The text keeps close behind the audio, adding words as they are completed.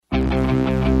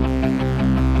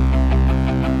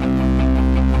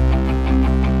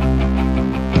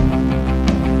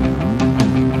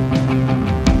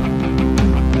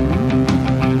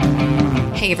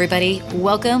everybody.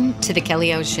 Welcome to The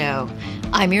Kelly O Show.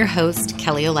 I'm your host,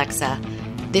 Kelly Alexa.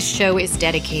 This show is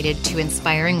dedicated to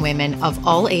inspiring women of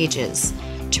all ages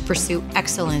to pursue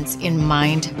excellence in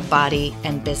mind, body,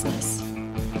 and business.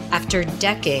 After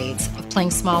decades of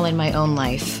playing small in my own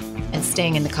life and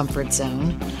staying in the comfort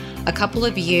zone, a couple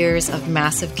of years of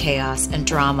massive chaos and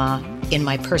drama in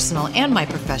my personal and my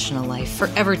professional life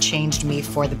forever changed me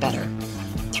for the better.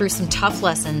 Through some tough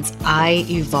lessons, I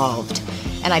evolved,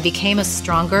 and I became a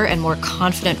stronger and more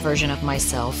confident version of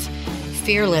myself,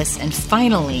 fearless and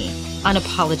finally,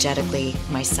 unapologetically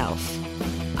myself.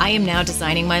 I am now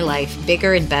designing my life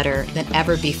bigger and better than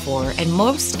ever before, and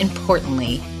most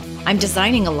importantly, I'm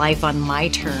designing a life on my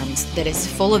terms that is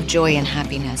full of joy and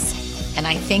happiness. And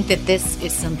I think that this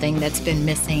is something that's been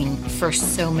missing for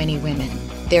so many women.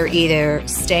 They're either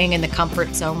staying in the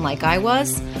comfort zone like I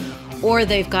was, or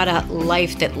they've got a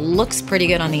life that looks pretty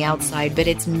good on the outside, but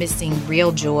it's missing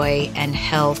real joy and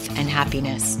health and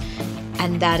happiness.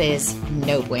 And that is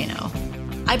no bueno.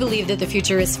 I believe that the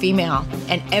future is female,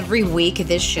 and every week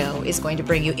this show is going to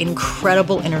bring you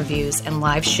incredible interviews and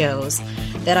live shows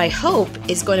that I hope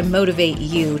is going to motivate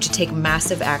you to take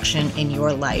massive action in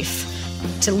your life,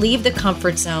 to leave the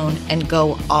comfort zone and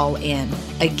go all in,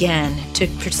 again, to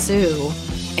pursue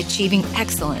achieving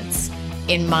excellence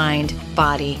in mind,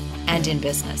 body, and in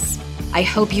business. I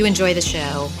hope you enjoy the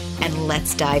show, and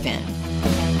let's dive in.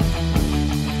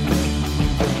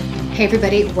 Hey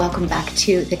everybody, welcome back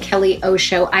to the Kelly O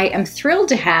Show. I am thrilled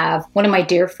to have one of my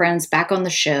dear friends back on the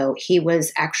show. He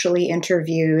was actually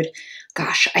interviewed,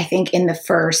 I think in the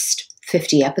first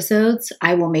 50 episodes.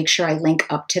 I will make sure I link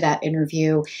up to that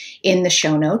interview in the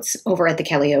show notes over at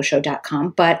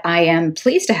thekellyoShow.com. But I am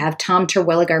pleased to have Tom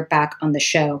Terwilliger back on the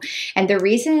show. And the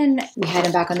reason we had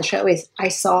him back on the show is I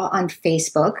saw on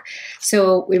Facebook.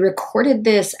 So we recorded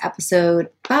this episode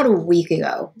about a week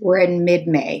ago. We're in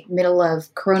mid-May, middle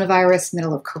of coronavirus,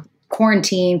 middle of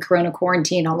corona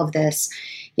quarantine, all of this,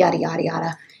 yada, yada,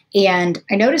 yada. And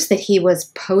I noticed that he was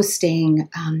posting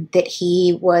that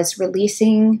he was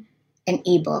releasing an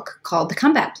ebook called The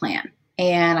Comeback Plan.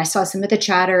 And I saw some of the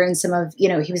chatter and some of,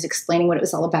 he was explaining what it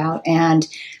was all about. And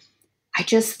I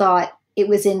just thought it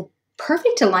was in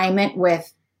perfect alignment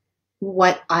with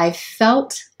what I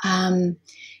felt.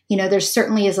 There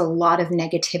certainly is a lot of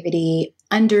negativity,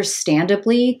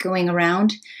 understandably, going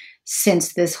around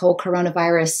since this whole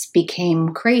coronavirus became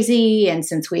crazy and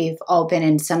since we've all been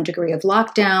in some degree of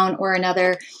lockdown or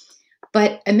another.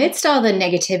 But amidst all the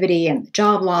negativity and the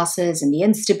job losses and the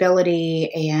instability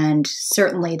and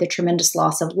certainly the tremendous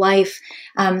loss of life,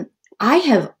 I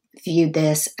have viewed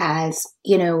this as,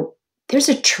 there's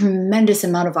a tremendous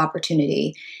amount of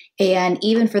opportunity. And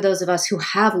even for those of us who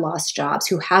have lost jobs,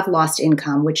 who have lost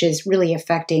income, which is really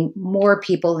affecting more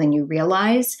people than you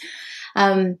realize,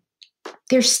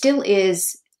 there still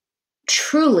is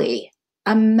truly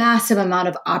a massive amount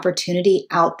of opportunity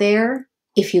out there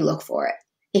if you look for it.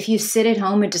 If you sit at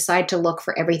home and decide to look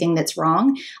for everything that's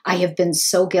wrong, I have been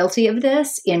so guilty of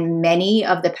this in many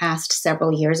of the past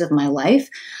several years of my life.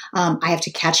 I have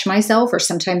to catch myself, or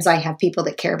sometimes I have people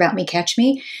that care about me catch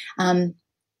me.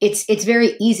 It's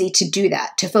very easy to do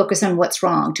that, to focus on what's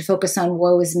wrong, to focus on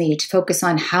woe is me, to focus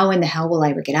on how in the hell will I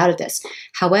ever get out of this.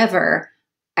 However,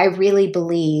 I really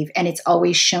believe, and it's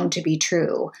always shown to be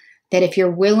true, that if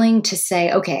you're willing to say,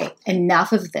 okay,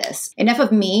 enough of this, enough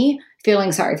of me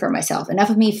feeling sorry for myself, enough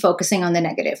of me focusing on the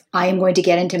negative, I am going to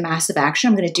get into massive action.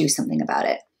 I'm going to do something about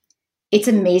it. It's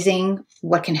amazing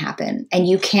what can happen. And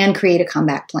you can create a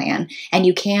comeback plan, and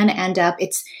you can end up,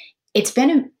 it's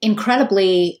been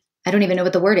incredibly, I don't even know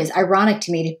what the word is, ironic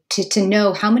to me to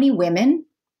know how many women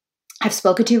I've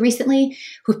spoken to recently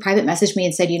who've private messaged me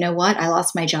and said, you know what, I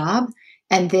lost my job.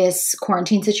 And this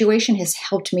quarantine situation has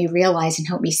helped me realize and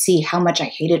helped me see how much I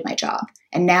hated my job.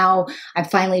 And now I'm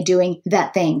finally doing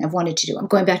that thing I've wanted to do. I'm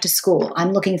going back to school.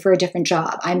 I'm looking for a different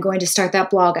job. I'm going to start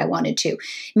that blog I wanted to.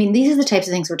 These are the types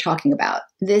of things we're talking about.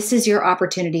 This is your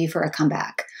opportunity for a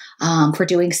comeback, for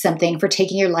doing something, for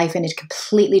taking your life in a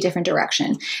completely different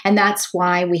direction. And that's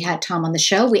why we had Tom on the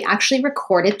show. We actually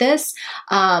recorded this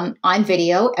on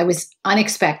video. It was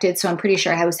unexpected, so I'm pretty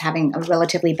sure I was having a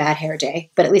relatively bad hair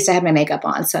day, but at least I had my makeup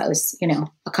on, so I was,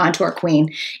 a contour queen.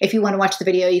 If you want to watch the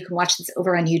video, you can watch this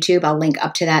over on YouTube. I'll link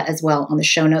up to that as well on the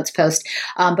show notes post.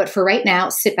 But for right now,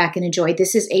 sit back and enjoy.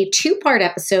 This is a 2-part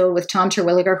episode with Tom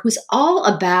Terwilliger, who's all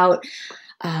about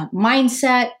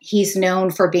mindset. He's known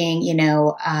for being,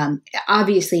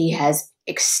 obviously he has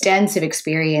extensive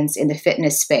experience in the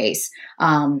fitness space.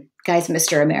 Guy's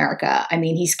Mr. America. I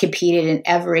mean, he's competed in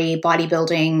every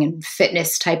bodybuilding and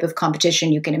fitness type of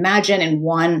competition you can imagine and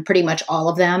won pretty much all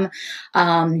of them.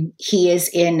 He is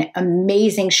in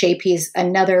amazing shape. He's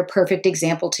another perfect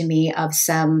example to me of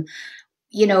some,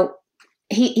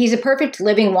 he's a perfect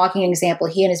living, walking example,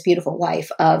 he and his beautiful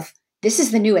wife, of this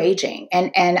is the new aging.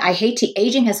 And I hate to,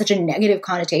 aging has such a negative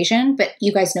connotation, but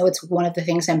you guys know it's one of the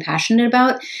things I'm passionate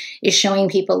about, is showing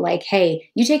people like, hey,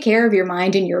 you take care of your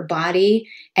mind and your body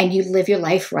and you live your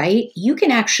life right, you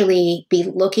can actually be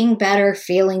looking better,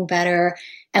 feeling better,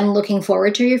 and looking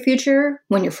forward to your future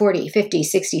when you're 40, 50,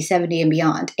 60, 70, and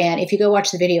beyond. And if you go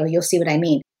watch the video, you'll see what I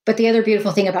mean. But the other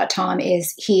beautiful thing about Tom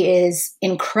is he is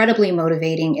incredibly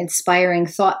motivating, inspiring,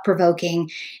 thought-provoking,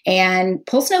 and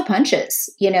pulls no punches.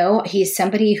 He's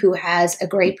somebody who has a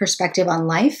great perspective on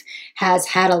life, has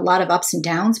had a lot of ups and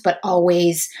downs, but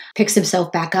always picks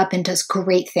himself back up and does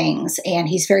great things. And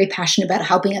he's very passionate about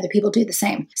helping other people do the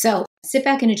same. So sit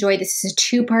back and enjoy. This is a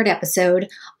 2-part episode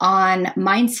on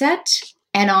mindset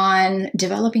and on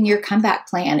developing your comeback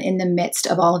plan in the midst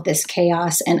of all of this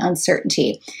chaos and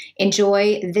uncertainty.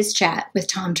 Enjoy this chat with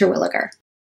Tom Terwilliger.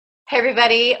 Hey,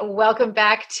 everybody. Welcome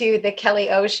back to the Kelly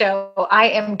O Show. I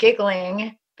am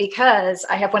giggling because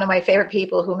I have one of my favorite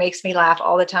people who makes me laugh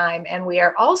all the time. And we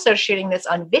are also shooting this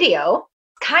on video,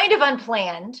 kind of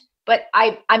unplanned, but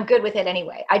I'm good with it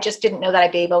anyway. I just didn't know that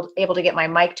I'd be able to get my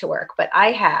mic to work, but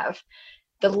I have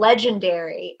the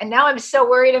legendary, and now I'm so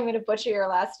worried I'm going to butcher your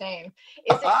last name.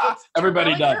 It's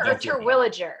everybody does. Or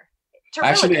Terwilliger?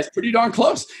 Actually, it's pretty darn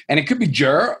close. And it could be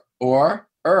Jer or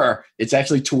It's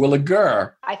actually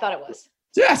Terwilliger. I thought it was.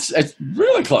 Yes, it's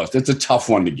really close. It's a tough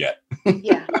one to get.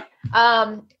 Yeah.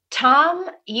 Tom,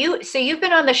 you've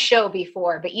been on the show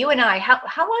before, but you and I, how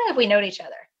long have we known each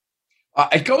other?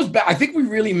 It goes back. I think we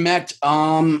really met.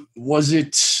 Was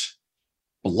it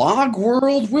Blog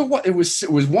World? It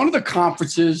was one of the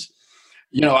conferences.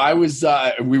 I was.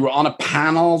 We were on a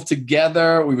panel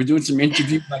together. We were doing some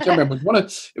interviews. I can't remember.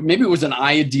 Maybe it was an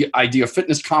idea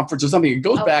fitness conference or something. It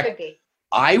goes back. Could be.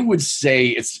 I would say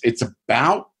it's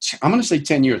about. I'm going to say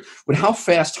 10 years. But how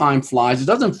fast time flies! It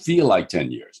doesn't feel like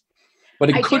 10 years,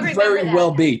 but it could very well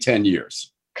be 10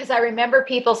 years. Because I remember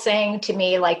people saying to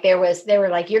me, like, they were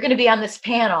like, "You're going to be on this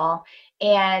panel,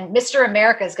 and Mr.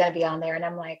 America is going to be on there," and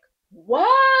I'm like,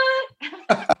 what?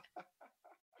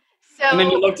 And then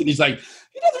you looked and he's like,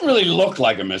 he doesn't really look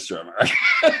like a Mr.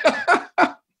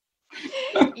 America.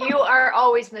 You are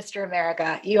always Mr.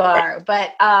 America. You are.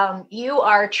 But you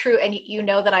are true. And you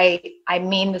know that I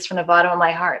mean this from the bottom of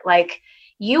my heart. Like,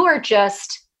 you're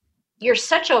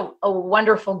such a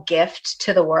wonderful gift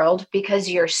to the world because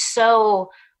you're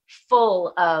so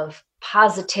full of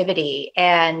positivity.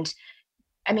 And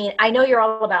I mean, I know you're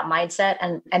all about mindset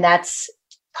and that's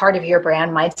part of your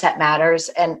brand. Mindset matters.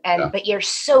 But you're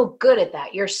so good at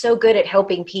that. You're so good at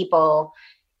helping people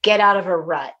get out of a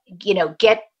rut,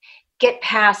 get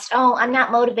past, oh, I'm not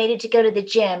motivated to go to the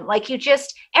gym. Like,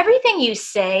 everything you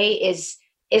say is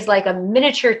like a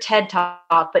miniature TED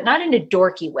talk, but not in a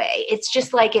dorky way. It's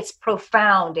just like, it's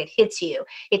profound. It hits you.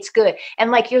 It's good.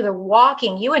 And like, you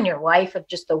and your wife are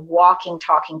just the walking,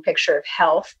 talking picture of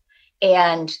health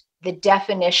and the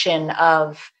definition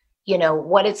of,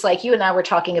 what it's like. You and I were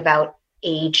talking about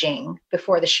aging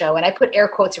before the show, and I put air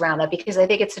quotes around that because I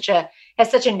think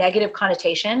has such a negative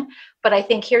connotation. But I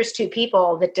think here's two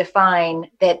people that define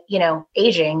that,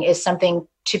 aging is something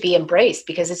to be embraced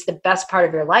because it's the best part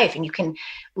of your life, and you can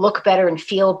look better and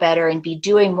feel better and be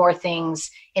doing more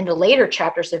things in the later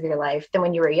chapters of your life than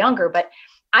when you were younger. But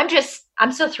I'm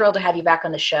so thrilled to have you back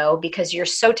on the show because you're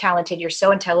so talented, you're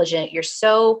so intelligent, you're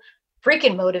so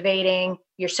freaking motivating,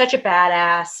 you're such a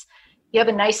badass. You have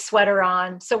a nice sweater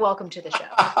on. So welcome to the show.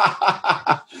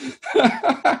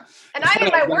 And I'm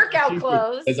in my workout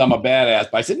clothes. Because I'm a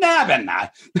badass. But I said, nah, but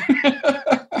not.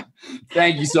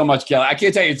 Thank you so much, Kelly. I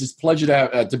can't tell you, it's just a pleasure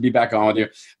to be back on with you.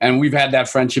 And we've had that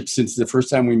friendship since the first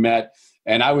time we met.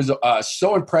 And I was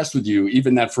so impressed with you,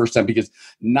 even that first time, because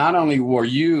not only were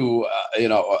you,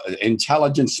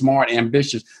 intelligent, smart,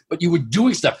 ambitious, but you were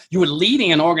doing stuff. You were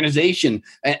leading an organization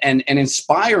and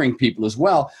inspiring people as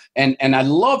well. And I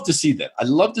love to see that. I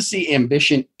love to see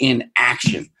ambition in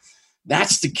action.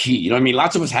 That's the key.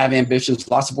 Lots of us have ambitions,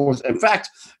 lots of us. In fact,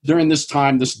 during this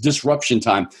time, this disruption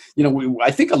time,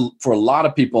 I think for a lot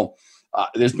of people,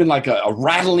 there's been like a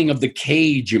rattling of the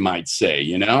cage, you might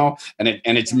say, and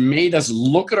it's made us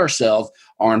look at ourselves,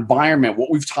 our environment,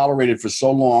 what we've tolerated for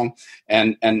so long,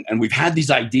 and we've had these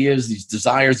ideas, these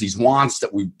desires, these wants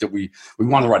that we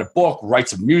want to write a book, write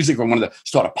some music, or want to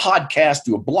start a podcast,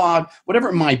 do a blog, whatever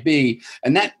it might be.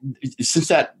 And that, since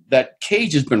that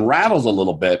cage has been rattled a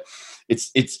little bit,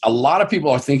 it's a lot of people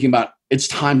are thinking about it's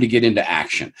time to get into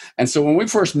action. And so when we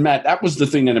first met, that was the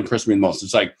thing that impressed me the most.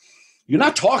 It's like, you're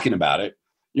not talking about it.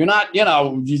 You're not,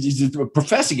 you're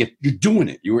professing it. You're doing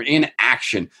it. You were in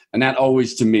action. And that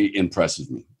always, to me, impresses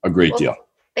me a great deal.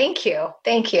 Thank you.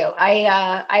 Thank you.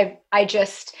 I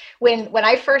just, when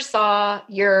I first saw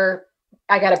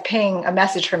I got a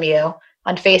message from you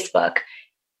on Facebook.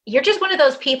 You're just one of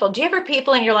those people. Do you ever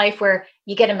people in your life where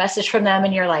you get a message from them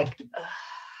and you're like, ugh.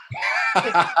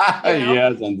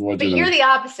 Yes, unfortunately. But you're the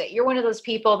opposite. You're one of those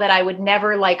people that I would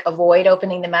never avoid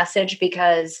opening the message,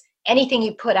 because anything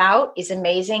you put out is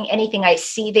amazing. Anything I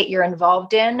see that you're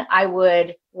involved in, I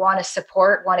would want to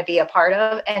support, want to be a part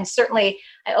of. And certainly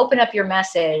I open up your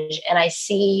message and I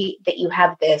see that you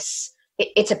have this,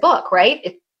 it's a book,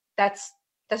 right? That's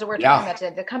what we're talking about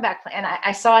today, the comeback plan. And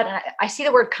I saw it and I see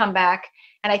the word comeback,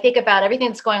 and I think about everything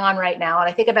that's going on right now. And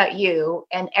I think about you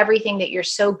and everything that you're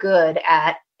so good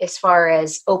at as far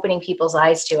as opening people's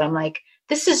eyes to. I'm like,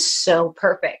 this is so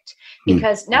perfect,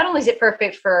 because not only is it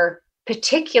perfect for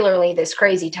particularly this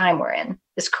crazy time we're in,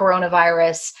 this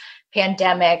coronavirus,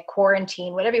 pandemic,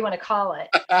 quarantine, whatever you want to call it.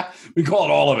 We call it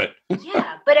all of it.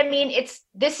 Yeah. But I mean,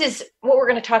 this is what we're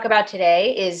going to talk about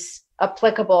today is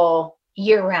applicable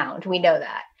year round. We know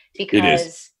that,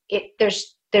 because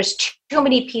there's too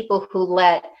many people who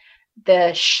let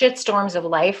the shitstorms of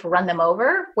life run them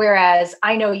over. Whereas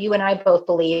I know you and I both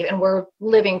believe, and we're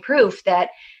living proof, that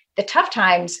the tough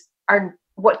times are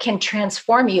what can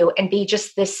transform you and be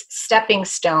just this stepping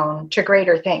stone to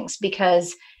greater things.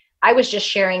 Because I was just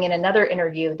sharing in another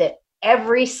interview that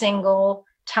every single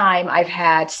time I've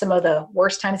had some of the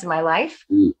worst times in my life,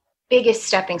 biggest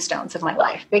stepping stones of my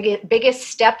life, biggest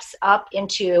steps up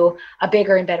into a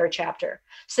bigger and better chapter.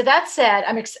 So that said,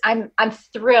 I'm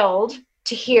thrilled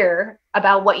to hear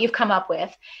about what you've come up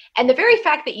with, and the very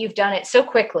fact that you've done it so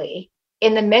quickly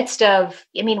in the midst of,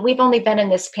 we've only been in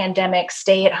this pandemic,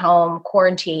 stay at home,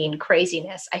 quarantine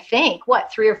craziness, I think,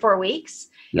 3 or 4 weeks?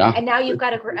 Yeah. And now you've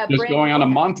got just going on a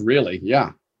month, really.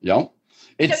 Yeah. Yep.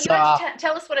 It's, so you want to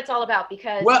tell us what it's all about,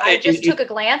 because I just took a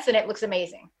glance and it looks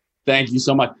amazing. Thank you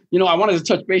so much. I wanted to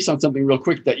touch base on something real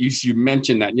quick that you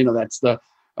mentioned, that, that's the,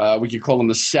 we could call them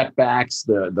the setbacks,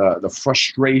 the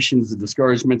frustrations, the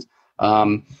discouragements,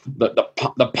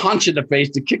 the punch in the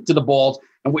face, the kick to the balls.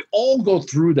 And we all go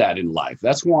through that in life.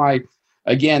 That's why,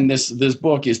 again, this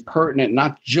book is pertinent,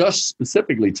 not just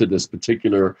specifically to this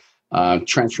particular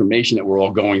transformation that we're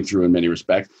all going through in many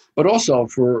respects, but also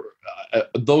for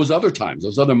those other times,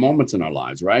 those other moments in our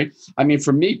lives, right?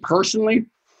 For me personally,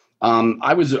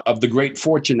 I was of the great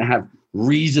fortune to have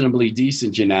reasonably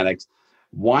decent genetics,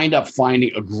 wind up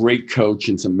finding a great coach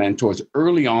and some mentors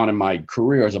early on in my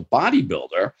career as a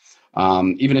bodybuilder,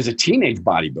 even as a teenage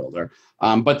bodybuilder.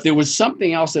 But there was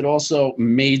something else that also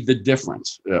made the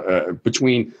difference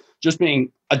between just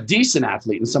being a decent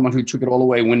athlete and someone who took it all the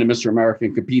way, win the Mr. America,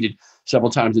 and competed several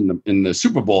times in the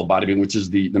Super Bowl bodybuilding, which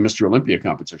is the Mr. Olympia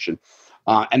competition.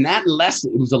 And that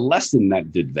lesson, it was a lesson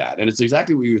that did that. And it's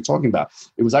exactly what you were talking about.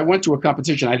 I went to a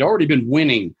competition. I'd already been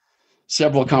winning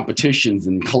several competitions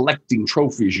and collecting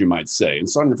trophies, you might say, and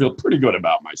starting to feel pretty good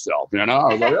about myself. I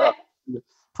was like,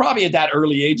 probably at that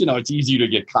early age, it's easy to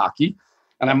get cocky.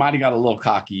 And I might have got a little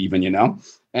cocky even,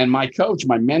 And my coach,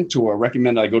 my mentor,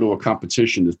 recommended I go to a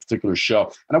competition, this particular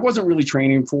show. And I wasn't really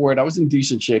training for it. I was in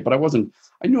decent shape, but I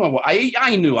knew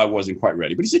I wasn't quite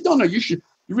ready. But he said, no, you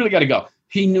really got to go.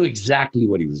 He knew exactly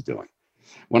what he was doing.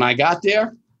 When I got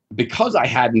there, because I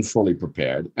hadn't fully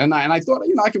prepared, and I thought,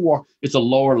 I could walk, it's a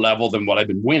lower level than what I've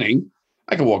been winning.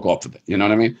 I could walk off of it. You know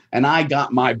what I mean? And I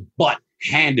got my butt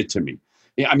handed to me.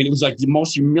 It was like the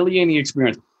most humiliating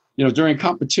experience. During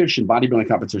competition, bodybuilding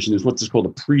competition, is what's called a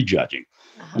prejudging.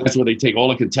 And that's where they take all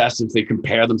the contestants, they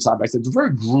compare them side by side. It's a very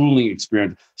grueling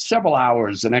experience, several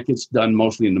hours, and that gets done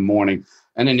mostly in the morning.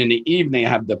 And then in the evening, I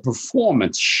have the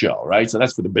performance show, right? So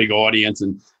that's for the big audience,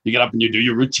 and you get up and you do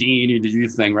your routine, you do your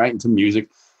thing, right, into music.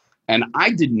 And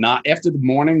I did not, after the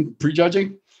morning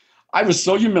prejudging, I was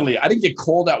so humiliated. I didn't get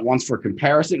called out once for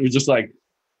comparison. It was just like,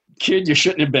 kid, you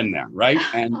shouldn't have been there, right?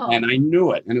 And I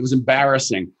knew it, and it was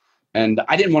embarrassing. And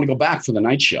I didn't want to go back for the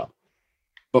night show.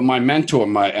 But my mentor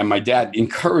and my dad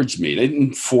encouraged me. They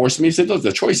didn't force me. They said, look,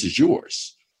 the choice is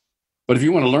yours. But if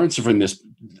you want to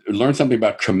learn something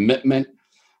about commitment,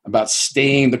 about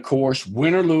staying the course,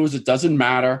 win or lose, it doesn't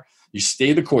matter. You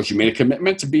stay the course. You made a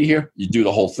commitment to be here. You do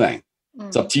the whole thing.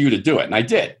 It's up to you to do it. And I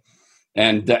did.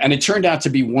 And it turned out to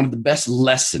be one of the best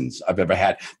lessons I've ever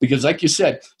had. Because like you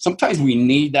said, sometimes we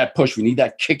need that push. We need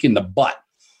that kick in the butt.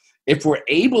 If we're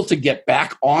able to get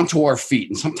back onto our feet,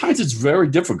 and sometimes it's very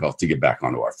difficult to get back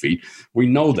onto our feet. We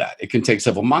know that. It can take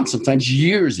several months, sometimes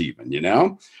years even, you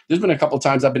know? There's been a couple of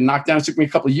times I've been knocked down. It took me a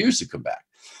couple of years to come back.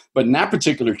 But in that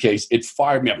particular case, it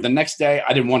fired me up. The next day,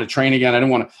 I didn't want to train again.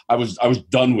 I was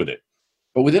done with it.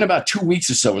 But within about 2 weeks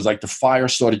or so, it was like the fire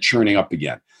started churning up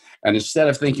again. And instead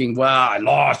of thinking, well, I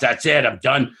lost, that's it, I'm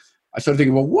done, I started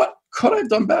thinking, well, what could I have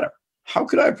done better? How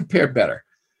could I have prepared better?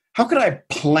 How could I have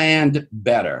planned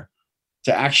better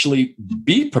to actually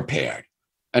be prepared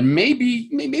and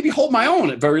maybe hold my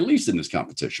own at very least in this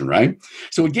competition, right?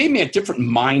 So it gave me a different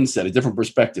mindset, a different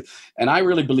perspective. And I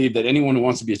really believe that anyone who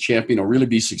wants to be a champion or really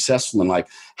be successful in life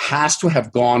has to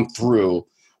have gone through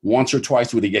once or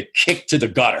twice where they get kicked to the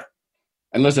gutter.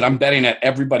 And listen, I'm betting that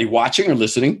everybody watching or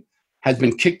listening has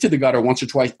been kicked to the gutter once or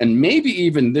twice, and maybe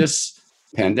even this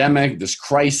pandemic, this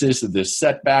crisis, this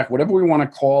setback, whatever we want to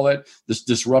call it, this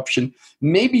disruption,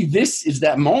 maybe this is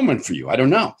that moment for you. I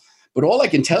don't know. But all I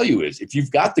can tell you is if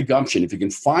you've got the gumption, if you can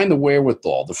find the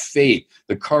wherewithal, the faith,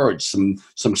 the courage, some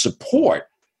support,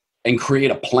 and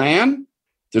create a plan,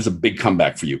 there's a big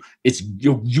comeback for you.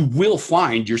 You will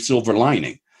find your silver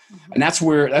lining. Mm-hmm. And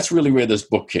that's really where this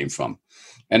book came from.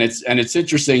 And it's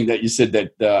interesting that you said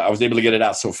that I was able to get it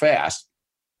out so fast.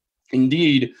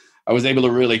 Indeed, I was able to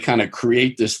really kind of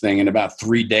create this thing in about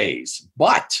 3 days.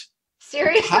 But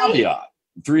seriously, caveat,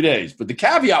 3 days. But the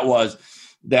caveat was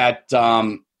that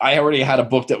I already had a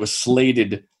book that was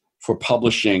slated for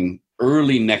publishing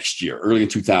early next year, early in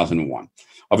 2001,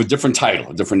 of a different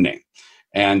title, a different name.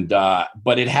 And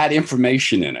but it had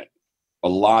information in it, a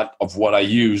lot of what I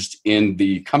used in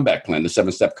the comeback plan, the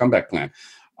 7-step comeback plan,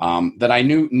 that I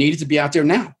knew needed to be out there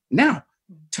now,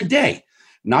 today.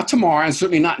 Not tomorrow, and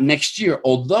certainly not next year,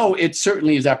 although it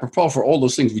certainly is apropos for all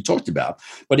those things we talked about.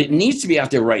 But it needs to be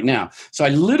out there right now. So I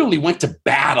literally went to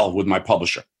battle with my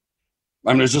publisher.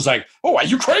 I mean, it's just like, oh, are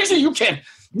you crazy? You can't.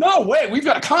 No way. We've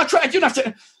got a contract. You don't have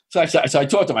to. So I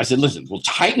talked to him. I said, listen, we'll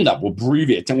tighten it up. We'll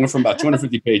abbreviate. It went from about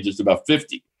 250 pages to about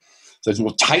 50. So I said,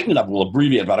 we'll tighten it up. We'll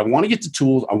abbreviate. But I want to get the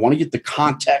tools. I want to get the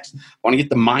context. I want to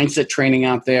get the mindset training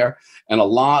out there. And a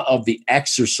lot of the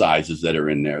exercises that are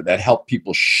in there that help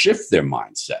people shift their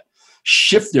mindset,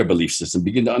 shift their belief system,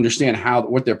 begin to understand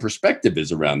what their perspective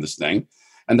is around this thing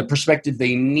and the perspective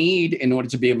they need in order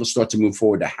to be able to start to move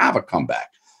forward to have a comeback.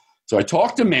 So I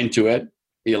talked him into it.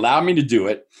 He allowed me to do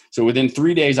it. So within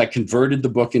 3 days, I converted the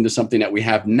book into something that we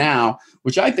have now,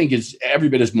 which I think is every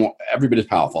bit as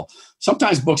powerful.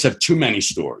 Sometimes books have too many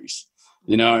stories.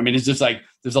 You know, I mean, it's just like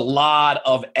there's a lot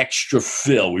of extra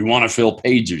fill. We want to fill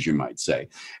pages, you might say.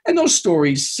 And those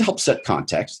stories help set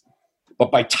context. But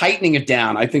by tightening it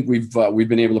down, I think we've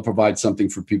been able to provide something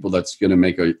for people that's going to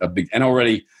make a big, and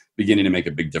already beginning to make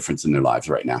a big difference in their lives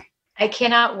right now. I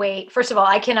cannot wait. First of all,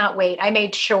 I cannot wait. I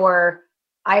made sure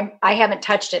I haven't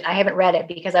touched it. I haven't read it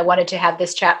because I wanted to have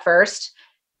this chat first.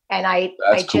 And I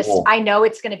know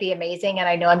it's going to be amazing. And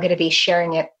I know I'm going to be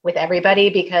sharing it with everybody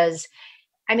because,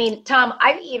 I mean, Tom,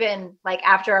 I've even like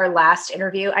after our last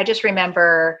interview, I just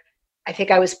remember, I think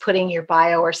I was putting your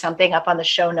bio or something up on the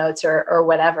show notes or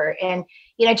whatever. And,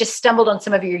 you know, I just stumbled on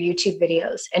some of your YouTube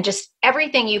videos and just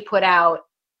everything you put out,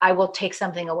 I will take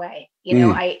something away. You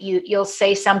know, you'll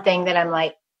say something that I'm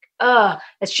like, oh,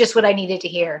 that's just what I needed to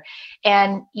hear.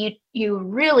 And you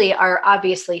really are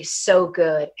obviously so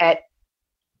good at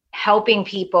helping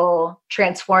people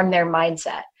transform their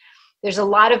mindset. There's a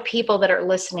lot of people that are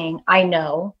listening, I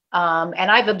know,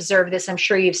 and I've observed this. I'm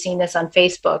sure you've seen this on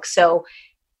Facebook. So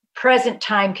present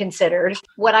time considered,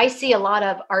 what I see a lot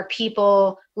of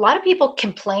people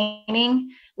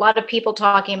complaining, a lot of people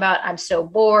talking about, I'm so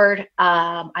bored,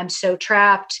 I'm so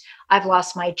trapped, I've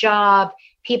lost my job,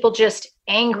 people just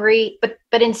angry,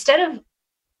 but instead of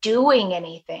doing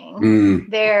anything,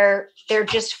 they're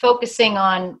just focusing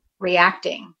on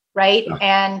reacting. Right. Yeah.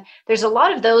 And there's a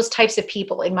lot of those types of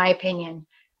people, in my opinion,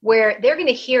 where they're going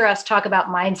to hear us talk about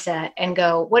mindset and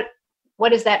go, what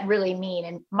does that really mean?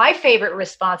 And my favorite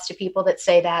response to people that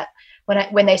say that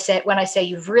when I say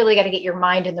you've really got to get your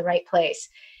mind in the right place,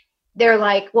 they're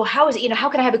like, well, how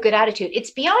can I have a good attitude?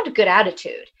 It's beyond a good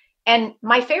attitude. And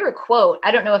my favorite quote,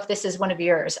 I don't know if this is one of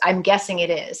yours, I'm guessing it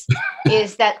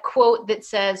is that quote that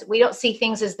says, we don't see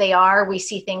things as they are, we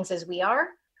see things as we are.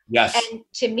 Yes. And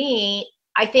to me,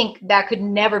 I think that could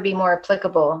never be more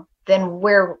applicable than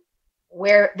where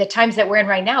the times that we're in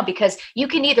right now, because you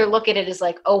can either look at it as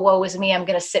like, oh, woe is me, I'm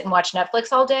going to sit and watch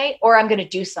Netflix all day, or I'm going to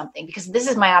do something because this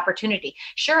is my opportunity.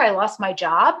 Sure, I lost my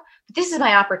job, but this is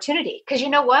my opportunity. Because you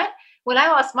know what? When I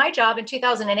lost my job in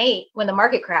 2008, when the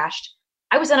market crashed,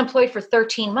 I was unemployed for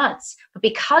 13 months. But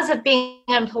because of being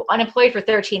unemployed for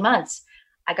 13 months,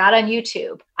 I got on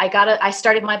YouTube. I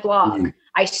started my blog.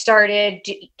 I started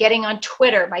getting on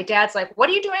Twitter. My dad's like, what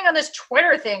are you doing on this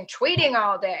Twitter thing? Tweeting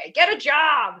all day, get a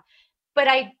job. But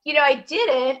I did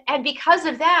it. And because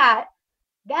of that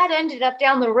ended up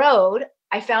down the road.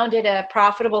 I founded a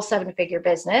profitable 7-figure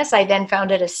business. I then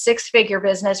founded a 6-figure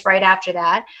business right after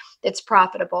that. It's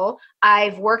profitable.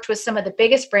 I've worked with some of the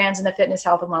biggest brands in the fitness,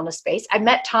 health, and wellness space. I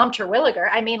met Tom Terwilliger.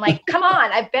 I mean, like, come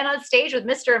on. I've been on stage with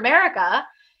Mr. America.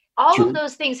 All of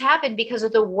those things happened because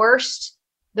of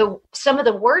some of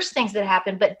the worst things that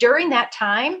happened. But during that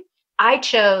time, I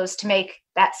chose to make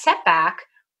that setback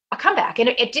a comeback.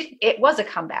 And it was a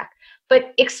comeback.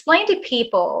 But explain to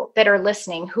people that are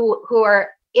listening who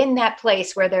are in that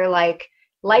place where they're like,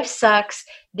 life sucks.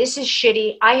 This is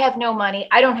shitty. I have no money.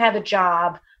 I don't have a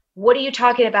job. What are you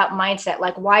talking about mindset?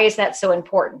 Like, why is that so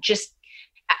important? Just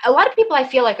a lot of people, I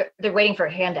feel like they're waiting for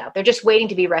a handout. They're just waiting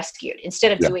to be rescued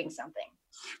instead of doing something.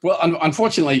 Well,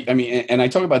 unfortunately, I mean, and I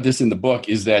talk about this in the book,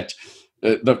 is that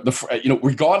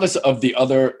regardless of the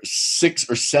other 6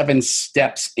 or 7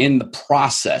 steps in the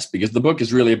process, because the book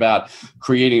is really about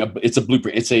creating it's a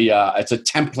blueprint. It's a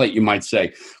template, you might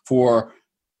say, for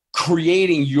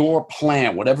creating your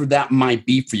plan, whatever that might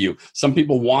be for you. Some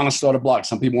people want to start a blog.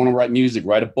 Some people want to write music,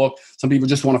 write a book. Some people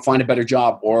just want to find a better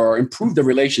job or improve their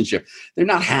relationship. They're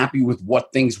not happy with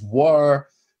what things were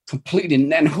completely. And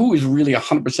then who is really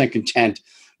 100% content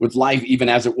with life, even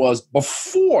as it was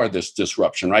before this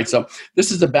disruption, right? So this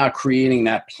is about creating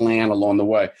that plan along the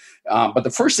way. But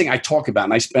the first thing I talk about,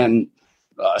 and I spend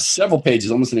several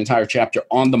pages, almost an entire chapter,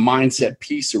 on the mindset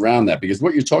piece around that, because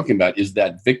what you're talking about is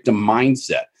that victim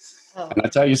mindset. Oh. And I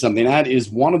tell you something, that is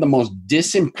one of the most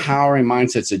disempowering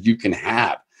mindsets that you can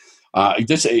have.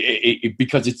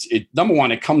 Because it's number one,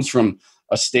 it comes from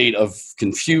a state of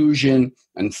confusion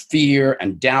and fear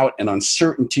and doubt and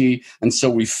uncertainty. And so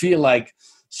we feel like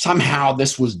somehow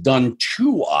this was done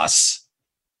to us,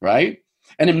 right?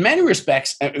 And in many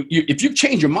respects, if you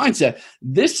change your mindset,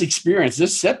 this experience,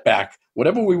 this setback,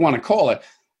 whatever we want to call it,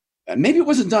 maybe it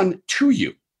wasn't done to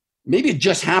you. Maybe it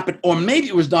just happened, or maybe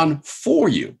it was done for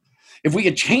you. If we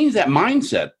could change that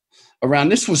mindset around,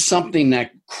 this was something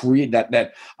that created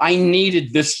that I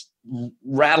needed this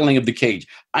rattling of the cage.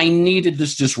 I needed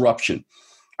this disruption.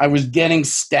 I was getting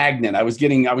stagnant. I was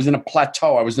in a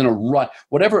plateau. I was in a rut,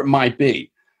 whatever it might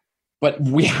be. But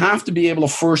we have to be able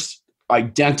to first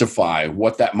identify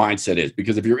what that mindset is.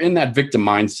 Because if you're in that victim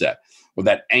mindset or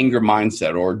that anger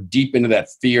mindset or deep into that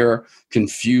fear,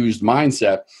 confused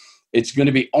mindset, it's going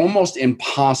to be almost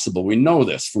impossible. We know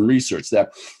this from research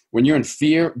that when you're in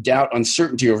fear, doubt,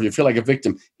 uncertainty, or you feel like a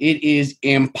victim, it is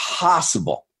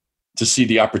impossible to see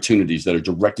the opportunities that are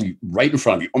directly right in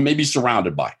front of you or maybe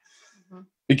surrounded by. Mm-hmm.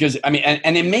 Because, I mean,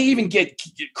 and it may even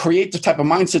create the type of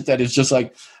mindset that is just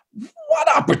like, what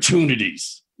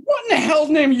opportunities? What in the hell's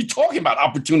name are you talking about?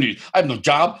 Opportunities. I have no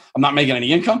job. I'm not making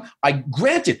any income.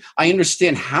 Granted, I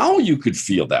understand how you could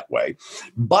feel that way.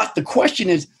 But the question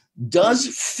is, does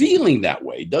feeling that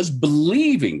way, does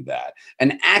believing that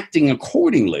and acting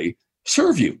accordingly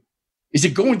serve you? Is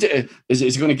it going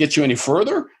to get you any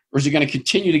further, or is it going to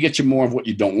continue to get you more of what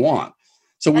you don't want?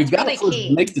 So we've got to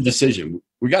first make the decision.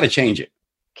 We got to change it.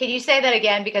 Can you say that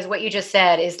again? Because what you just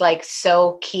said is like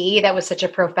so key. That was such a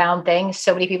profound thing.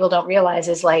 So many people don't realize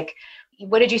is like,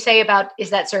 what did you say about, is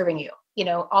that serving you? You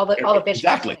know, all the bitch.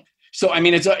 Exactly. So, I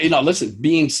mean, it's, listen,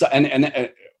 being,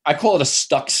 and I call it a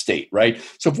stuck state, right?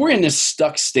 So if we're in this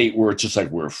stuck state where it's just like,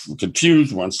 we're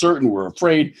confused, we're uncertain, we're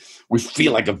afraid, we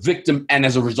feel like a victim. And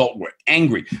as a result, we're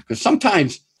angry. Because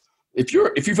sometimes if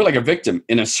you feel like a victim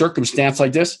in a circumstance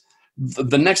like this,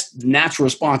 the next natural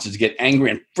response is to get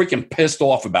angry and freaking pissed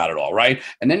off about it all, right?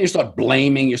 And then you start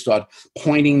blaming, you start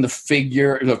pointing the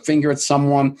finger at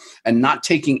someone and not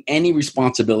taking any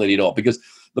responsibility at all. Because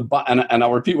and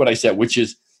I'll repeat what I said, which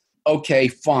is, okay,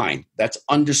 fine. That's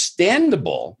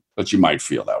understandable that you might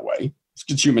feel that way.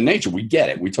 It's human nature. We get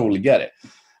it. We totally get it.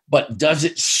 But does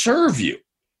it serve you?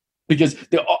 Because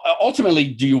ultimately,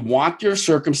 do you want your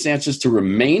circumstances to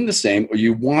remain the same, or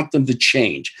you want them to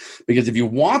change? Because if you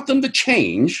want them to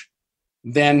change,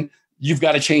 then you've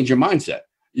got to change your mindset.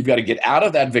 You've got to get out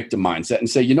of that victim mindset and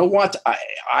say, you know what?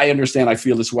 I understand I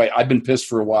feel this way. I've been pissed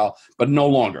for a while, but no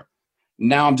longer.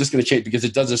 Now I'm just going to change because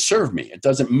it doesn't serve me. It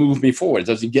doesn't move me forward. It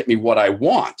doesn't get me what I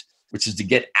want, which is to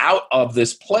get out of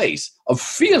this place of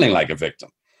feeling like a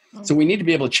victim. So we need to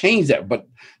be able to change that.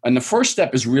 And the first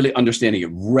step is really understanding it,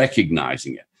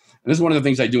 recognizing it. And this is one of the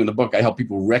things I do in the book. I help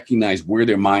people recognize where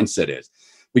their mindset is.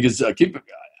 Because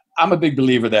I'm a big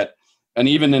believer that, and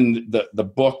even in the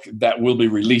book that will be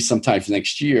released sometime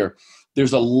next year,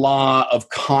 there's a lot of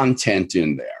content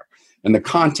in there. And the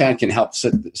content can help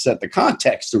set the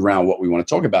context around what we want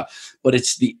to talk about. But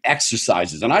it's the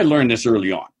exercises. And I learned this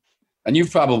early on. And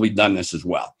you've probably done this as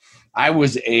well.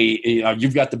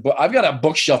 You've got the book. I've got a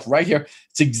bookshelf right here.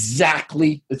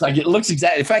 It looks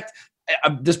exactly. In fact,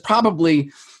 there's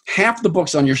probably half the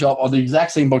books on your shelf are the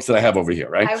exact same books that I have over here,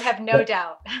 right? I have no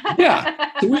doubt. Yeah.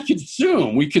 So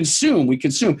we consume.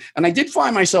 And I did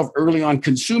find myself early on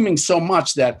consuming so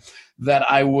much that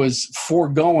I was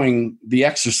foregoing the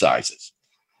exercises.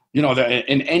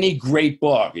 In any great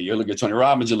book, you look at Tony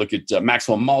Robbins, you look at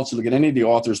Maxwell Maltz, you look at any of the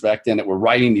authors back then that were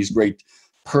writing these great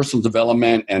personal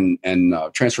development and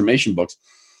transformation books,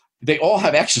 they all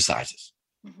have exercises.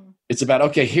 Mm-hmm. It's about,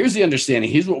 okay, here's the understanding.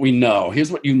 Here's what we know.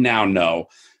 Here's what you now know.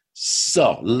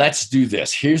 So let's do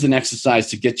this. Here's an exercise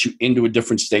to get you into a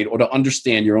different state or to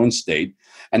understand your own state.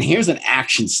 And here's an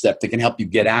action step that can help you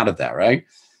get out of that, right?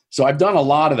 So I've done a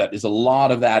lot of that. There's a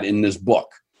lot of that in this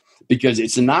book because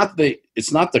it's not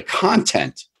the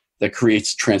content that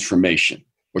creates transformation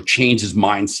or changes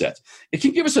mindset. It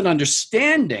can give us an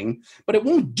understanding, but it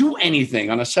won't do anything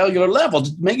on a cellular level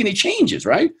to make any changes,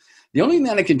 right? The only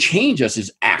thing that can change us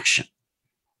is action.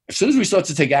 As soon as we start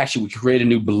to take action, we can create a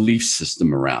new belief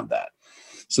system around that.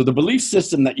 So the belief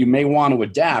system that you may want to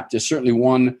adapt is certainly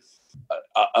one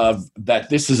of that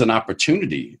this is an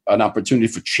opportunity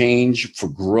for change, for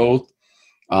growth,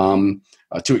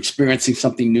 to experiencing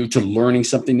something new, to learning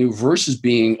something new versus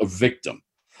being a victim.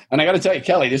 And I got to tell you,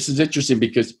 Kelly, this is interesting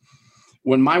because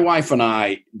when my wife and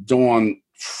I, Dawn,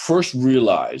 first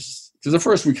realized, because at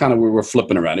first we were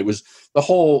flipping around. It was the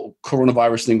whole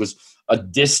coronavirus thing was a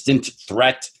distant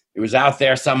threat. It was out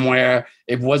there somewhere.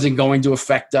 It wasn't going to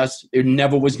affect us. It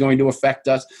never was going to affect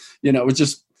us. It was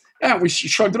just, we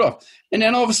shrugged it off. And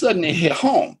then all of a sudden it hit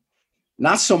home.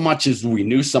 Not so much as we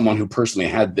knew someone who personally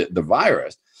had the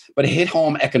virus, but it hit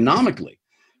home economically.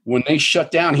 When they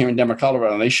shut down here in Denver,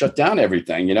 Colorado, they shut down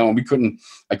everything, and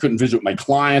I couldn't visit my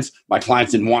clients. My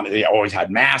clients didn't want it. They always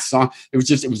had masks on. It was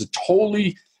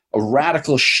a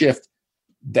radical shift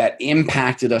that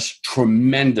impacted us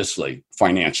tremendously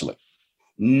financially.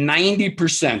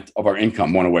 90% of our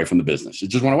income went away from the business. It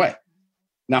just went away.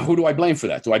 Now, who do I blame for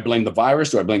that? Do I blame the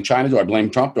virus? Do I blame China? Do I blame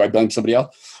Trump? Do I blame somebody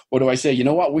else? Or do I say, you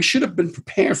know what? We should have been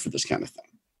prepared for this kind of thing.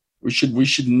 We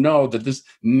should know that this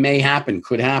may happen,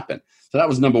 could happen. So that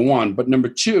was number one. But number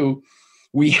two,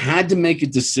 we had to make a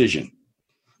decision.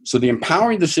 So the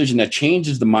empowering decision that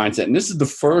changes the mindset, and this is the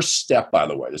first step, by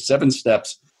the way, the 7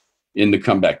 steps in the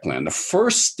comeback plan. The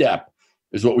first step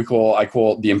is what I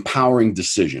call the empowering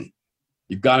decision.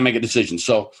 You've got to make a decision.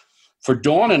 So for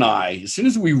Dawn and I, as soon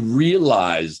as we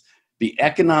realized the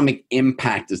economic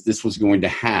impact that this was going to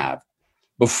have,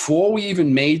 before we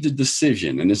even made the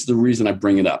decision, and this is the reason I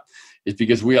bring it up, is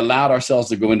because we allowed ourselves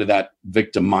to go into that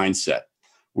victim mindset.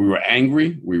 We were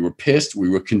angry, we were pissed, we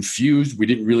were confused, we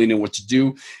didn't really know what to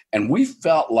do, and we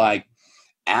felt like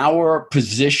our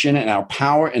position and our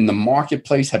power in the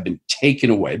marketplace had been taken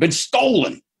away, been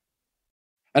stolen.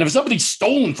 And if somebody's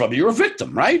stolen from you, you're a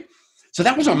victim, right? So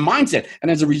that was our mindset. And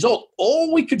as a result,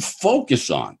 all we could focus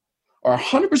on, or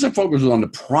 100% focus was on the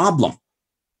problem.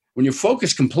 When you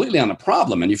focus completely on the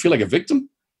problem and you feel like a victim,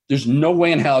 there's no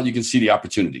way in hell you can see the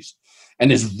opportunities. And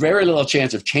there's very little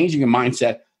chance of changing a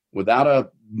mindset without a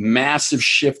massive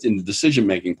shift in the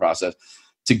decision-making process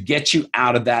to get you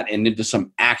out of that and into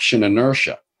some action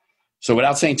inertia. So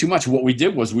without saying too much, what we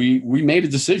did was we made a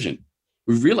decision.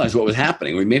 We realized what was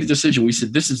happening. We made a decision. We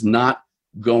said, this is not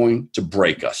going to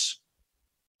break us.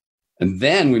 And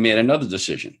then we made another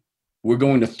decision. We're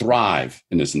going to thrive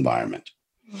in this environment.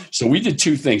 So we did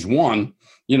 2 things. One,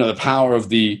 the power of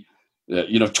the,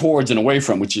 towards and away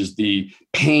from, which is the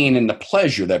pain and the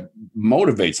pleasure that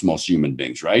motivates most human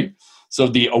beings, right? So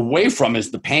the away from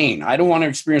is the pain. I don't want to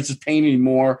experience this pain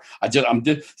anymore. I'm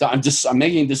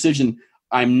making a decision.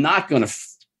 I'm not going to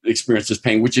experience this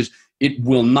pain, which is it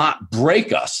will not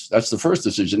break us. That's the first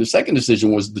decision. The second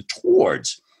decision was the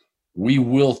towards. We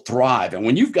will thrive. And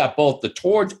when you've got both the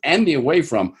towards and the away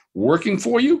from working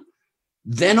for you,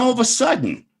 then all of a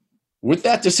sudden, with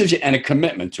that decision and a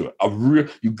commitment to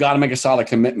it, you've got to make a solid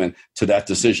commitment to that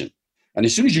decision. And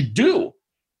as soon as you do,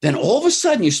 then all of a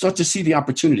sudden you start to see the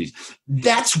opportunities.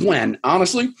 That's when,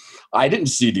 honestly, I mean,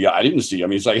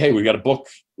 it's like, hey, we got a book,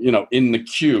 in the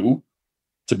queue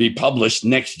to be published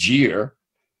next year.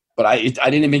 But I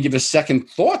didn't even give a second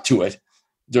thought to it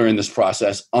during this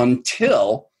process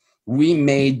until we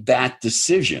made that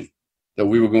decision that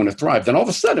we were going to thrive. Then all of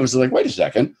a sudden it was like, wait a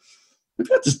second, we've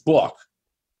got this book.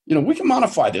 We can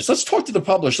modify this. Let's talk to the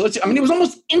publisher. It was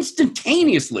almost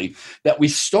instantaneously that we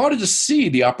started to see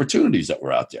the opportunities that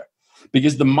were out there.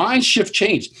 because the mind shift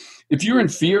changed. If you're in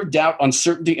fear, doubt,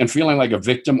 uncertainty, and feeling like a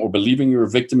victim or believing you're a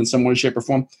victim in some way, shape, or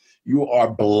form, you are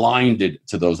blinded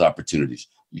to those opportunities.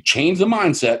 You change the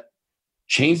mindset,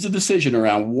 change the decision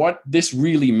around what this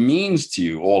really means to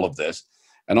you, all of this,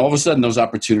 and all of a sudden those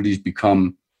opportunities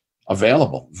become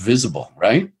available, visible,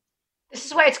 right? This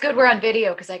is why it's good we're on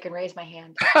video, because I can raise my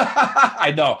hand.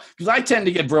 I know, because I tend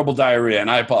to get verbal diarrhea, and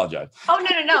I apologize. Oh,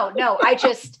 no.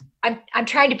 I'm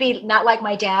trying to be not like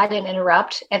my dad and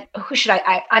interrupt. And who should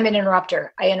I'm an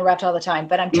interrupter. I interrupt all the time,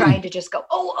 but I'm trying to just go,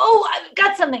 I've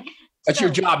got something. That's your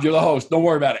job. You're the host. Don't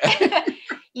worry about it.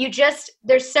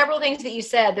 There's several things that you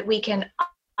said that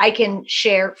I can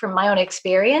share from my own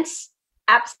experience.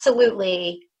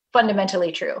 Absolutely,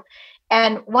 fundamentally true.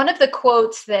 And one of the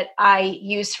quotes that I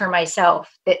use for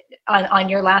myself that on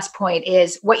your last point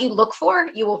is, what you look for,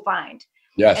 you will find.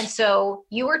 Yes. And so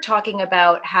you were talking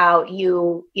about how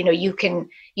you've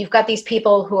got these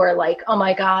people who are like, oh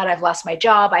my God, I've lost my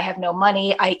job. I have no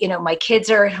money. My kids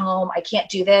are at home. I can't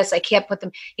do this. I can't put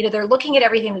them, they're looking at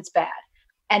everything that's bad,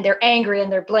 and they're angry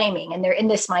and they're blaming and they're in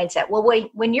this mindset. Well,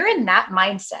 when you're in that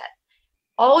mindset,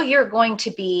 all you're going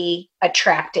to be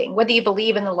attracting, whether you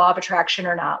believe in the law of attraction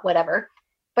or not, whatever,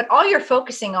 but all you're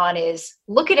focusing on is,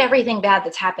 look at everything bad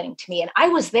that's happening to me. And I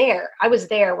was there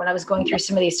when I was going through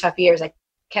some of these tough years. I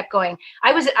kept going.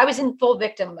 I was in full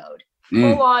victim mode,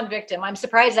 full on victim. I'm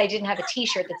surprised I didn't have a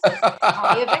t-shirt that says,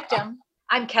 call me a victim.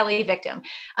 I'm Kelly Victim.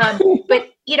 But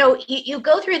you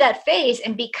go through that phase,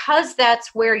 and because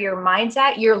that's where your mind's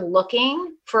at, you're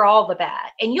looking for all the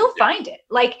bad, and you'll find it.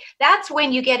 Like, that's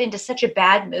when you get into such a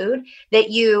bad mood that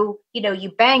you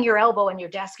bang your elbow on your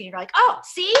desk and you're like, oh,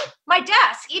 see, my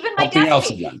desk, even my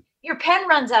desk. Your pen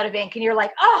runs out of ink, and you're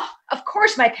like, oh, of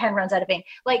course my pen runs out of ink.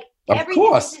 Like, everything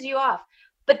pisses you off.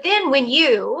 But then when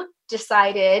you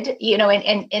decided,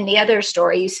 in the other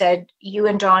story, you said you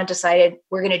and Dawn decided,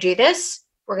 we're going to do this,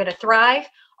 we're going to thrive.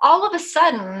 All of a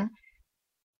sudden,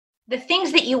 the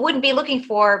things that you wouldn't be looking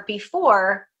for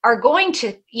before are going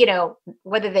to,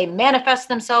 whether they manifest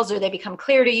themselves or they become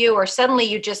clear to you, or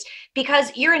suddenly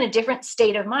because you're in a different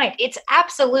state of mind. It's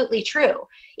absolutely true.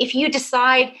 If you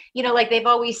decide, like they've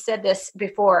always said this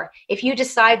before, if you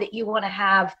decide that you want to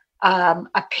have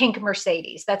a pink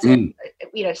Mercedes, that's say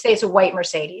it's a white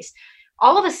Mercedes,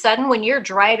 all of a sudden when you're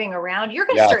driving around, you're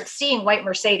going to start seeing white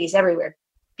Mercedes everywhere,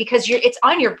 because it's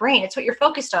on your brain. It's what you're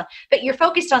focused on, but you're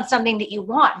focused on something that you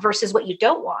want versus what you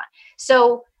don't want.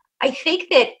 So I think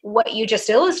that what you just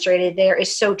illustrated there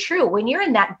is so true. When you're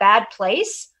in that bad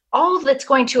place, all that's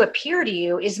going to appear to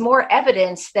you is more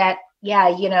evidence that,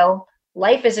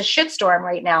 life is a shitstorm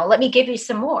right now. Let me give you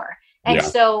some more. And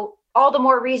so all the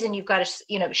more reason you've got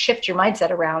to, shift your mindset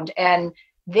around. And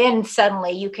then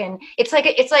suddenly it's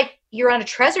like you're on a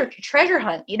treasure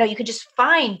hunt. You can just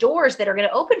find doors that are going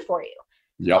to open for you.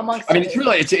 Yeah. I mean,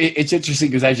 it's interesting,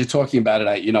 because as you're talking about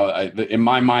it, in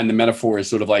my mind, the metaphor is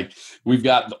sort of like, we've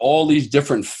got all these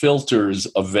different filters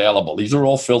available. These are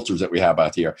all filters that we have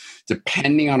out here,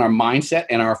 depending on our mindset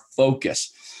and our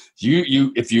focus.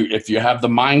 If you have the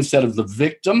mindset of the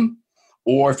victim,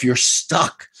 or if you're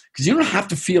stuck, because you don't have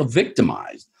to feel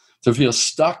victimized to feel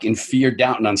stuck in fear,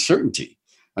 doubt, and uncertainty.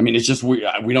 I mean, it's just, we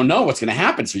don't know what's going to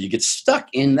happen. So you get stuck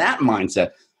in that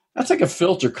mindset. That's like a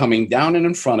filter coming down and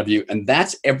in front of you. And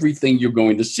that's everything you're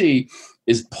going to see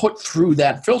is put through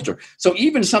that filter. So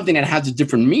even something that has a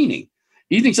different meaning,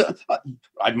 you think,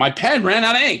 my pen ran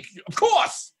out of ink, of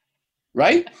course,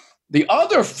 right? The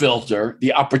other filter,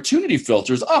 the opportunity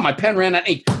filter, is, my pen ran out of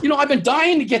ink. I've been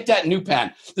dying to get that new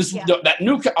pen.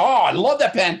 I love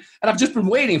that pen. And I've just been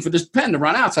waiting for this pen to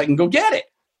run out so I can go get it.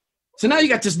 So now you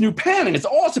got this new pen, and it's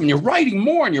awesome, and you're writing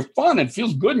more, and you're fun, and it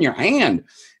feels good in your hand.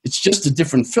 It's just a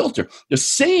different filter. The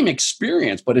same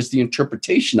experience, but it's the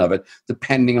interpretation of it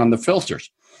depending on the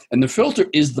filters. And the filter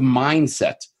is the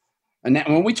mindset. And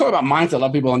when we talk about mindset, a lot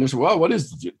of people understand, well, what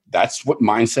is it? That's what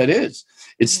mindset is.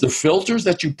 It's the filters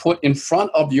that you put in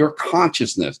front of your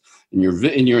consciousness, in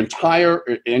your entire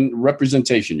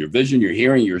representation, your vision, your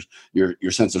hearing,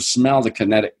 your sense of smell, the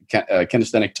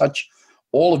kinesthetic touch.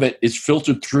 All of it is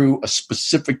filtered through a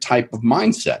specific type of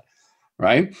mindset,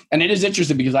 right? And it is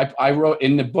interesting, because I wrote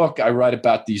in the book, I write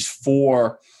about these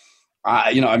four,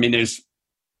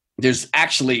 there's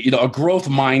actually, a growth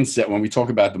mindset. When we talk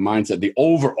about the mindset, the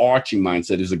overarching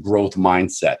mindset is a growth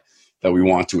mindset that we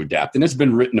want to adapt. And it's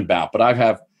been written about, but I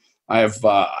have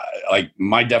like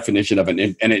my definition of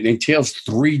it, and it entails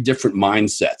 3 different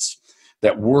mindsets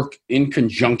that work in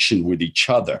conjunction with each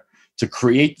other to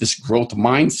create this growth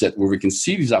mindset where we can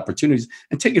see these opportunities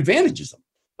and take advantages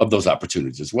of those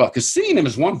opportunities as well. Because seeing them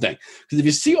is one thing. Because if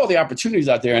you see all the opportunities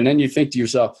out there and then you think to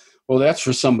yourself, well, that's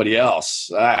for somebody else.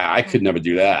 I could never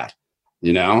do that.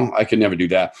 I could never do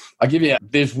that. I'll give you,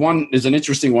 there's an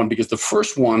interesting one because the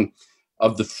first one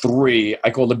of the three,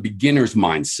 I call the beginner's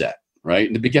mindset, right?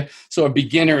 So a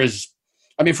beginner is,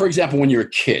 for example, when you're a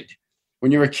kid,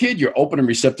 you're open and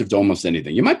receptive to almost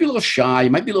anything. You might be a little shy, you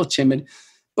might be a little timid,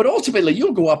 but ultimately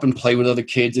you'll go up and play with other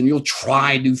kids and you'll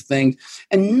try new things,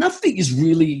 and nothing is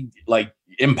really like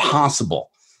impossible.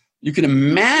 You can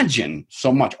imagine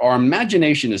so much. Our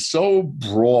imagination is so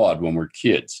broad when we're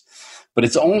kids, but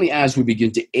it's only as we begin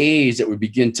to age that we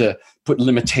begin to put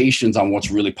limitations on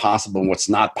what's really possible and what's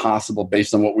not possible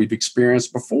based on what we've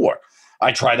experienced before.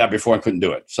 I tried that before, I couldn't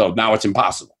do it. So now it's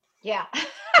impossible. Yeah.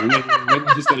 We're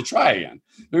just going to try again.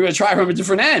 We're going to try from a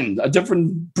different end, a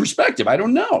different perspective. I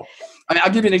don't know.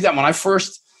 I'll give you an example. When I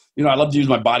first, I love to use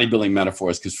my bodybuilding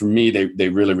metaphors because for me, they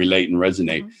really relate and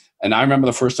resonate. Mm-hmm. And I remember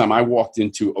the first time I walked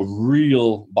into a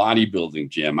real bodybuilding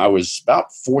gym. I was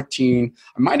about 14.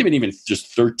 I might have been even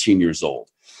just 13 years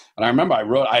old. And I remember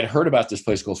I'd heard about this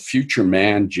place called Future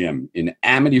Man Gym in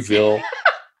Amityville,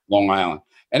 Long Island.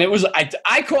 And it was,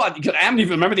 I call it, because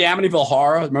Amityville, remember the Amityville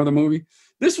Horror? Remember the movie?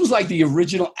 This was like the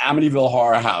original Amityville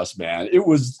Horror House, man. It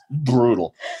was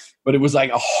brutal. But it was like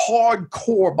a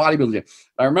hardcore bodybuilding gym.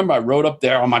 I remember I rode up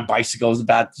there on my bicycle. It was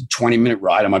about a 20-minute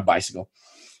ride on my bicycle.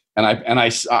 And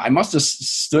I must have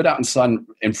stood out in sun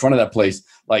in front of that place,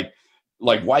 like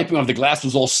wiping off. The glass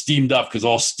was all steamed up because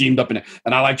all steamed up in it.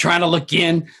 And I trying to look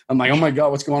in. I'm like, oh my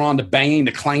God, what's going on? The banging,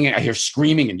 the clanging. I hear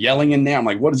screaming and yelling in there. I'm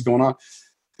like, what is going on?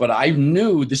 But I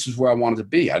knew this is where I wanted to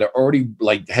be. I'd already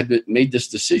had made this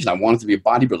decision. I wanted to be a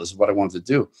bodybuilder. This is what I wanted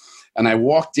to do. And I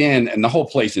walked in, and the whole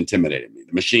place intimidated me.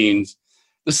 The machines,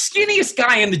 the skinniest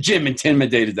guy in the gym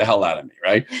intimidated the hell out of me,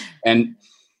 right?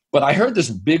 But I heard this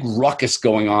big ruckus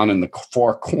going on in the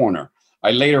far corner.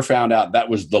 I later found out that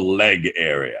was the leg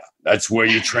area. That's where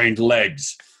you trained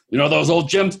legs. Those old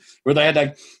gyms where they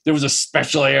had there was a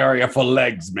special area for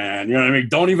legs, man. You know what I mean?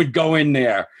 Don't even go in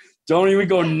there. Don't even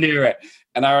go near it.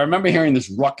 And I remember hearing this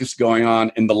ruckus going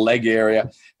on in the leg area.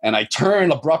 And I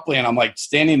turned abruptly, and I'm like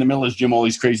standing in the middle of this gym, all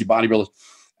these crazy bodybuilders.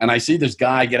 And I see this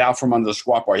guy get out from under the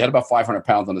squat bar. He had about 500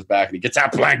 pounds on his back. And he gets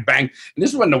out, bang, bang. And this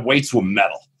is when the weights were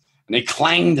metal. And they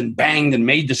clanged and banged and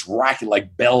made this racket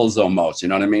like bells almost. You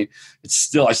know what I mean?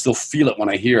 I still feel it when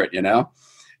I hear it,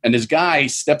 And this guy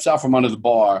steps out from under the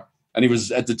bar. And he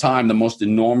was, at the time, the most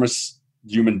enormous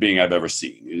human being I've ever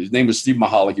seen. His name was Steve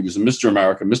Mahalik. He was a Mr.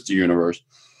 America, Mr. Universe.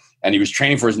 And he was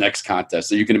training for his next contest.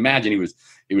 So you can imagine he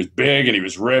was big and he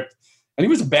was ripped. And he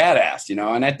was a badass,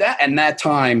 And at that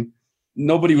time,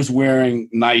 nobody was wearing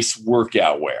nice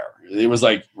workout wear. It was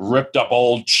like ripped up,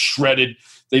 old, shredded.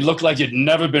 They looked like it'd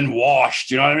never been washed.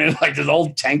 You know what I mean? Like this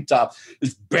old tank top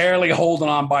is barely holding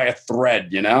on by a thread,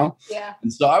 Yeah.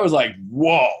 And so I was like,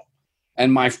 whoa.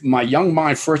 And my young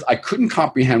mind first, I couldn't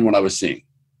comprehend what I was seeing.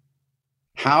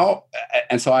 How?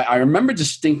 And so I remember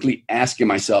distinctly asking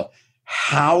myself,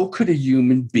 how could a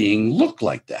human being look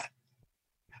like that?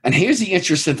 And here's the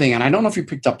interesting thing, and I don't know if you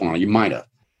picked up on it, you might have.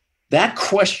 That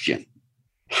question,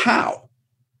 how,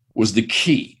 was the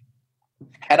key.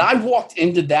 Had I walked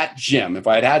into that gym, if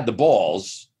I had had the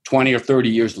balls 20 or 30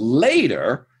 years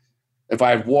later, if I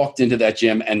had walked into that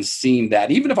gym and seen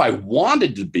that, even if I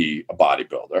wanted to be a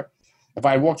bodybuilder, if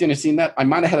I had walked in and seen that, I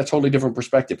might have had a totally different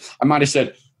perspective. I might have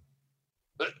said,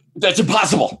 that's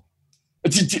impossible.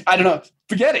 I don't know,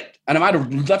 forget it. And I might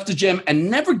have left the gym and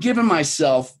never given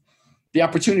myself the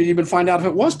opportunity to even find out if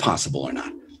it was possible or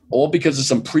not. All because of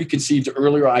some preconceived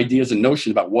earlier ideas and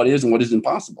notions about what is and what isn't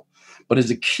possible. But as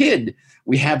a kid,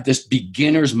 we have this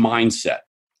beginner's mindset.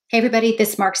 Hey, everybody,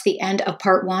 this marks the end of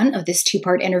part 1 of this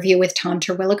 2-part interview with Tom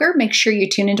Terwilliger. Make sure you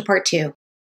tune into part 2.